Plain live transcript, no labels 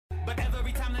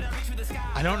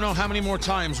I don't know how many more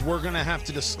times we're going to have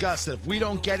to discuss that if we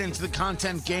don't get into the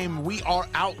content game, we are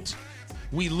out.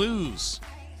 We lose.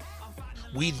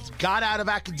 We got out of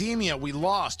academia, we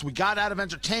lost. We got out of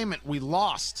entertainment, we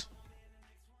lost.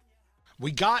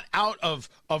 We got out of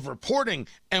reporting,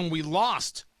 and we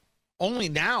lost. Only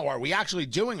now are we actually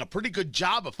doing a pretty good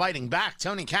job of fighting back.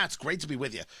 Tony Katz, great to be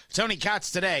with you. Tony Katz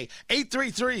today,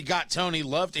 833 got Tony.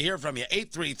 Love to hear from you.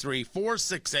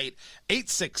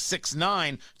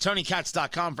 833-468-8669.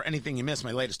 TonyKatz.com for anything you missed.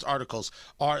 My latest articles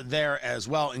are there as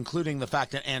well, including the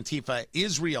fact that Antifa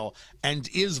is real and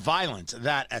is violent.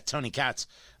 That at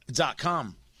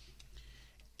TonyKatz.com.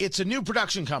 It's a new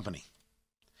production company.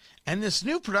 And this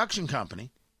new production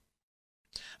company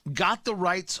got the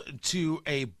rights to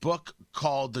a book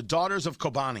called The Daughters of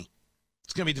Kobani.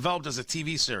 It's going to be developed as a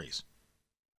TV series.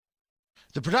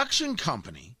 The production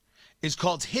company is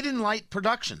called Hidden Light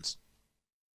Productions.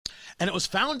 And it was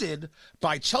founded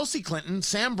by Chelsea Clinton,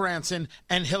 Sam Branson,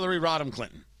 and Hillary Rodham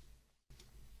Clinton.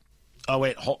 Oh,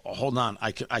 wait, hold on.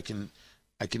 I can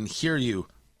hear you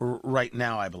right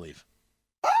now, I believe.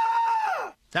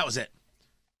 That was it.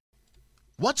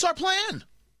 What's our plan?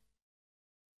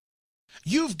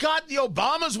 You've got the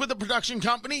Obamas with a production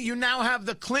company. You now have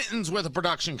the Clintons with a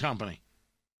production company.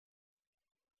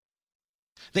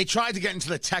 They tried to get into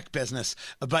the tech business,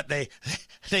 but they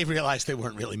realized they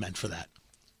weren't really meant for that.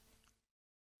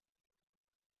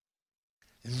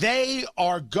 They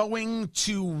are going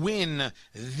to win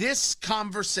this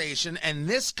conversation and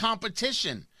this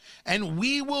competition, and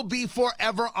we will be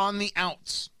forever on the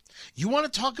outs. You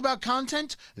want to talk about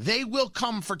content? They will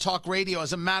come for talk radio.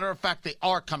 As a matter of fact, they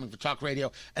are coming for talk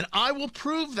radio, and I will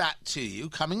prove that to you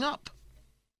coming up.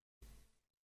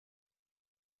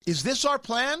 Is this our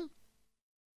plan?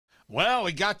 Well,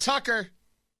 we got Tucker.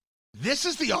 This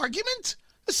is the argument?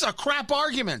 This is a crap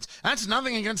argument. That's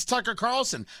nothing against Tucker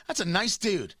Carlson. That's a nice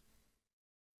dude.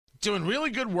 Doing really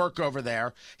good work over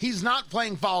there. He's not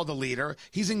playing follow the leader.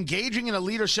 He's engaging in a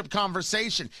leadership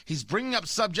conversation. He's bringing up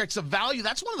subjects of value.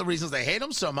 That's one of the reasons they hate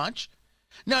him so much.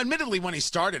 Now, admittedly, when he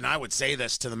started, and I would say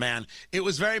this to the man, it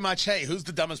was very much, hey, who's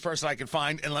the dumbest person I can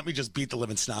find, and let me just beat the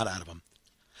living snot out of him.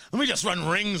 Let me just run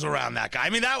rings around that guy. I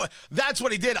mean, that's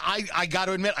what he did. I got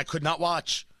to admit, I could not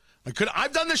watch.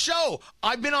 I've done the show.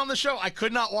 I've been on the show. I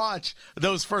could not watch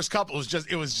those first couple.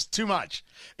 It was just too much.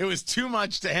 It was too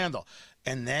much to handle.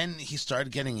 And then he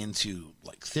started getting into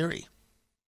like theory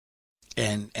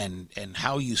and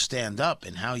how you stand up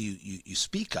and how you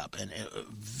speak up, and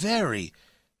very,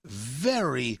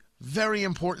 very, very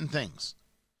important things.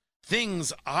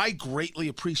 Things I greatly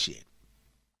appreciate.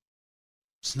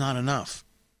 It's not enough.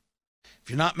 If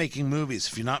you're not making movies,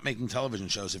 if you're not making television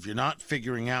shows, if you're not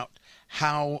figuring out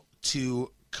how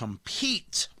to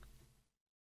compete,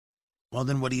 well,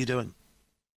 then what are you doing?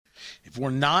 If we're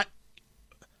not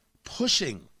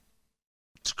pushing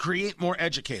to create more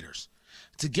educators,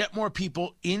 to get more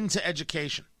people into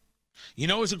education, you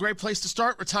know, it's a great place to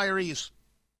start. Retirees.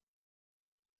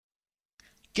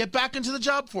 Get back into the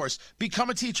job force. Become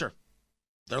a teacher.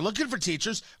 They're looking for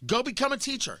teachers. Go become a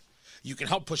teacher. You can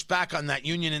help push back on that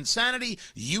union insanity.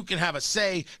 You can have a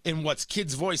say in what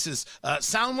kids' voices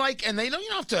sound like. And you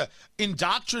don't have to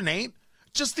indoctrinate.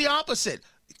 Just the opposite.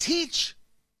 Teach.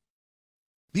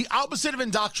 The opposite of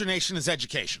indoctrination is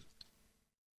education.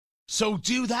 So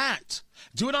do that.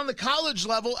 Do it on the college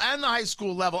level and the high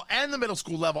school level and the middle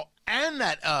school level and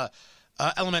that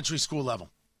elementary school level.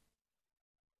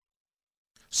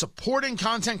 Supporting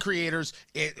content creators,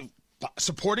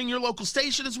 supporting your local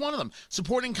station is one of them.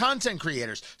 Supporting content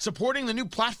creators, supporting the new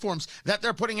platforms that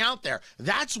they're putting out there.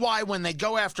 That's why when they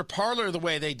go after Parler the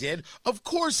way they did, of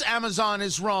course Amazon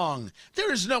is wrong.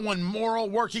 There is no one moral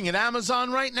working at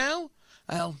Amazon right now.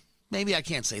 Well, maybe I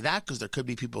can't say that because there could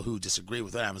be people who disagree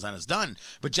with what Amazon has done.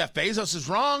 But Jeff Bezos is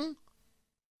wrong.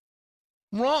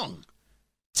 Wrong.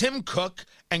 Tim Cook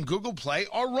and Google Play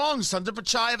are wrong. Sundar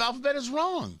Pichai of Alphabet is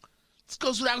wrong. This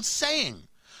goes without saying.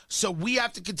 So we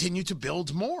have to continue to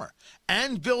build more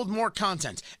and build more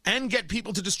content and get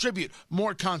people to distribute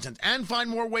more content and find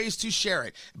more ways to share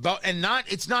it.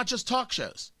 It's not just talk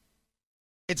shows.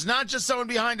 It's not just someone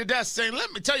behind a desk saying,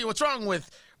 let me tell you what's wrong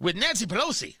with Nancy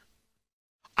Pelosi.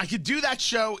 I could do that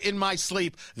show in my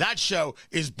sleep. That show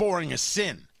is boring as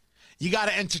sin. You got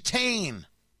to entertain.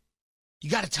 You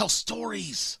got to tell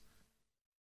stories.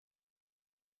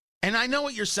 And I know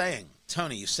what you're saying.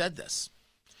 Tony, you said this.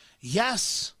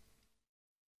 Yes.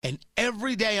 And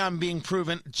every day I'm being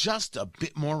proven just a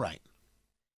bit more right.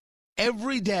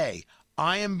 Every day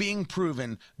I am being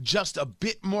proven just a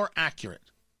bit more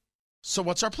accurate. So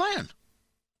what's our plan?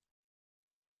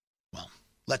 Well,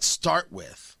 let's start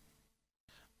with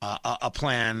a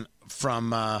plan from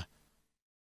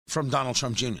Donald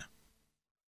Trump Jr.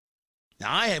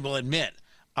 Now, I will admit,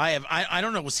 I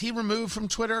don't know, was he removed from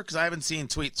Twitter? Because I haven't seen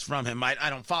tweets from him. I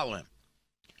don't follow him.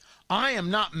 I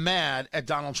am not mad at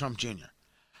Donald Trump Jr.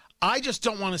 I just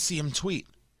don't want to see him tweet.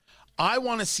 I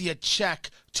want to see a check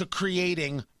to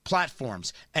creating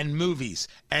platforms and movies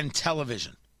and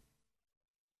television,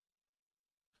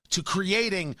 to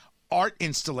creating art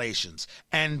installations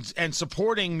and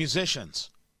supporting musicians.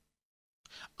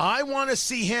 I want to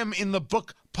see him in the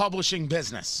book publishing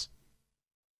business.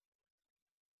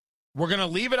 We're going to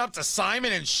leave it up to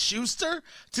Simon and Schuster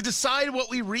to decide what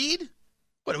we read?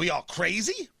 What, are we all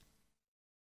crazy?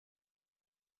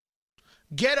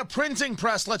 Get a printing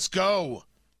press. Let's go.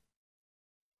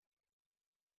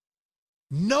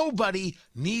 Nobody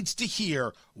needs to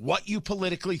hear what you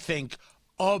politically think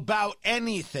about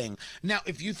anything. Now,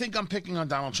 if you think I'm picking on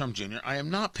Donald Trump Jr., I am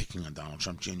not picking on Donald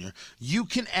Trump Jr. You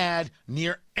can add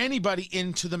near anybody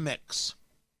into the mix.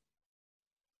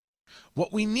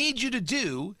 What we need you to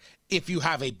do, if you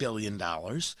have $1 billion,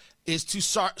 is to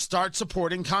start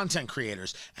supporting content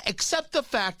creators. Accept the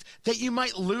fact that you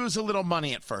might lose a little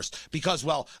money at first because,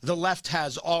 well, the left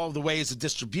has all of the ways of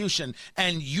distribution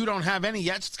and you don't have any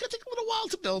yet. It's going to take a little while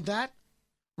to build that,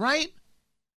 right?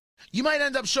 You might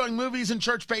end up showing movies in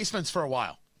church basements for a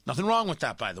while. Nothing wrong with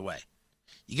that, by the way.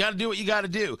 You got to do what you got to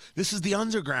do. This is the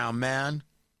underground, man.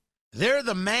 They're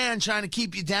the man trying to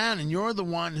keep you down, and you're the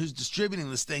one who's distributing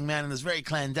this thing, man, in this very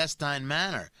clandestine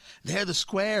manner. They're the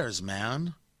squares,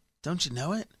 man. Don't you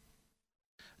know it?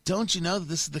 Don't you know that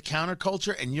this is the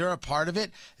counterculture and you're a part of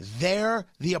it? They're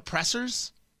the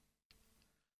oppressors.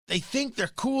 They think they're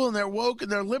cool and they're woke and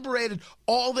they're liberated.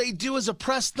 All they do is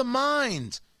oppress the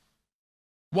mind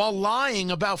while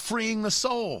lying about freeing the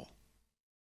soul.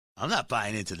 I'm not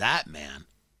buying into that, man.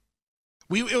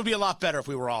 It would be a lot better if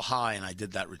we were all high and I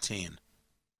did that routine.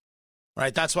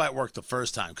 Right? That's why it worked the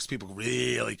first time, because people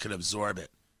really could absorb it.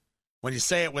 When you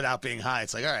say it without being high,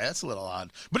 it's like, all right, that's a little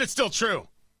odd. But it's still true.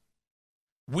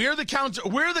 We're the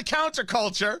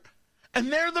counterculture,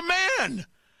 and they're the man.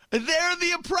 They're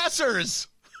the oppressors.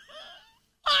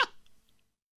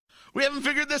 We haven't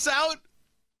figured this out?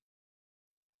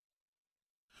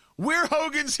 We're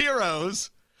Hogan's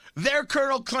Heroes. They're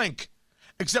Colonel Klink.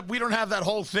 Except we don't have that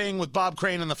whole thing with Bob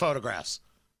Crane in the photographs.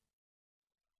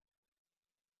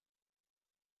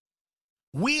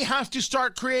 We have to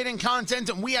start creating content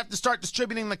and we have to start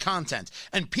distributing the content.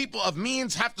 And people of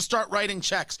means have to start writing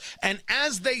checks. And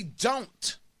as they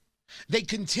don't, they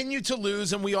continue to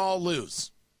lose and we all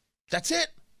lose. That's it.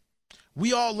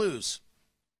 We all lose.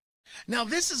 Now,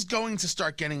 this is going to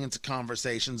start getting into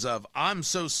conversations of, I'm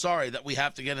so sorry that we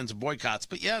have to get into boycotts.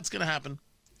 But yeah, it's going to happen.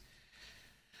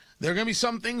 There are going to be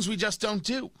some things we just don't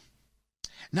do.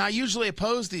 Now, I usually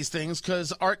oppose these things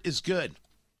because art is good.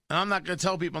 And I'm not going to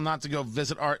tell people not to go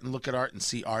visit art and look at art and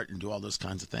see art and do all those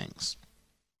kinds of things.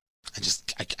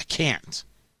 I can't.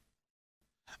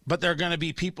 But there are going to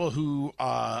be people who,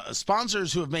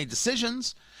 sponsors who have made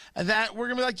decisions that we're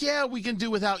going to be like, yeah, we can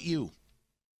do without you.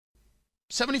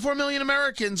 74 million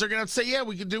Americans are going to say, yeah,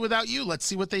 we can do without you. Let's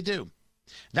see what they do.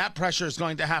 That pressure is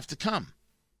going to have to come.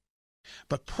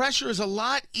 But pressure is a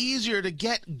lot easier to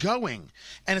get going.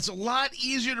 And it's a lot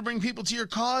easier to bring people to your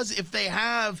cause if they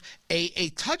have a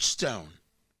touchstone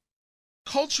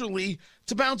culturally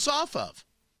to bounce off of.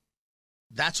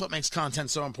 That's what makes content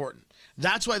so important.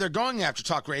 That's why they're going after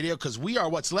talk radio, because we are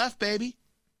what's left, baby.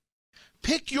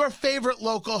 Pick your favorite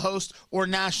local host or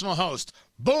national host.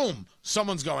 Boom,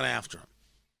 someone's going after them.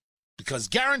 Because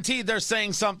guaranteed they're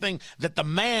saying something that the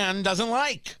man doesn't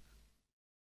like.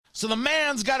 So the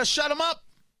man's got to shut him up.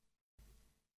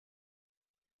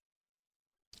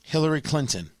 Hillary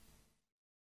Clinton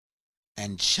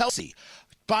and Chelsea.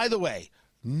 By the way,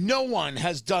 no one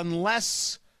has done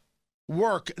less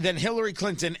work than Hillary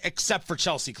Clinton except for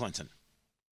Chelsea Clinton.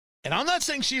 And I'm not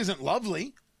saying she isn't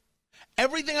lovely.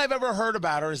 Everything I've ever heard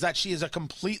about her is that she is a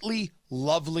completely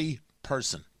lovely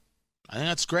person. I think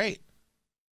that's great.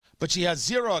 But she has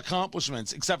zero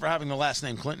accomplishments except for having the last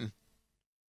name Clinton.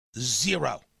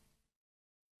 Zero.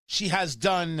 She has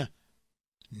done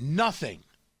nothing.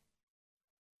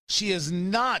 She is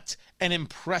not an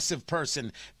impressive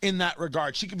person in that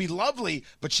regard. She can be lovely,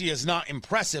 but she is not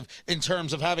impressive in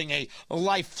terms of having a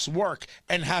life's work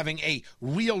and having a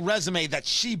real resume that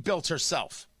she built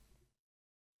herself.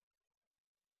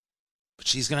 But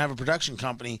she's going to have a production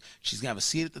company. She's going to have a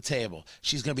seat at the table.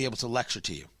 She's going to be able to lecture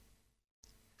to you.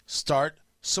 Start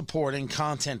supporting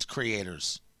content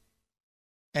creators.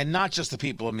 And not just the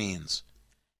people of means.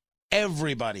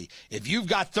 Everybody. If you've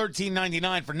got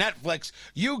 $13.99 for Netflix,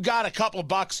 you got a couple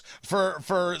bucks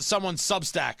for someone's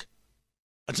Substack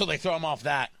until they throw them off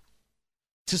that.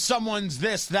 To someone's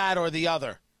this, that, or the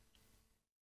other.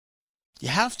 You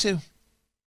have to.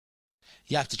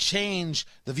 You have to change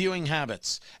the viewing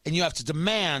habits, and you have to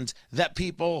demand that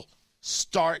people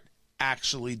start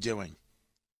actually doing.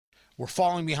 We're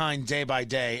falling behind day by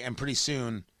day, and pretty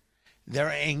soon there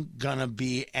ain't gonna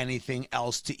be anything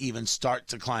else to even start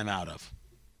to climb out of.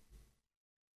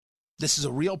 This is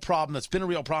a real problem that's been a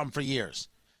real problem for years.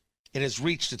 It has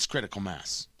reached its critical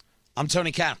mass. I'm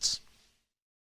Tony Katz.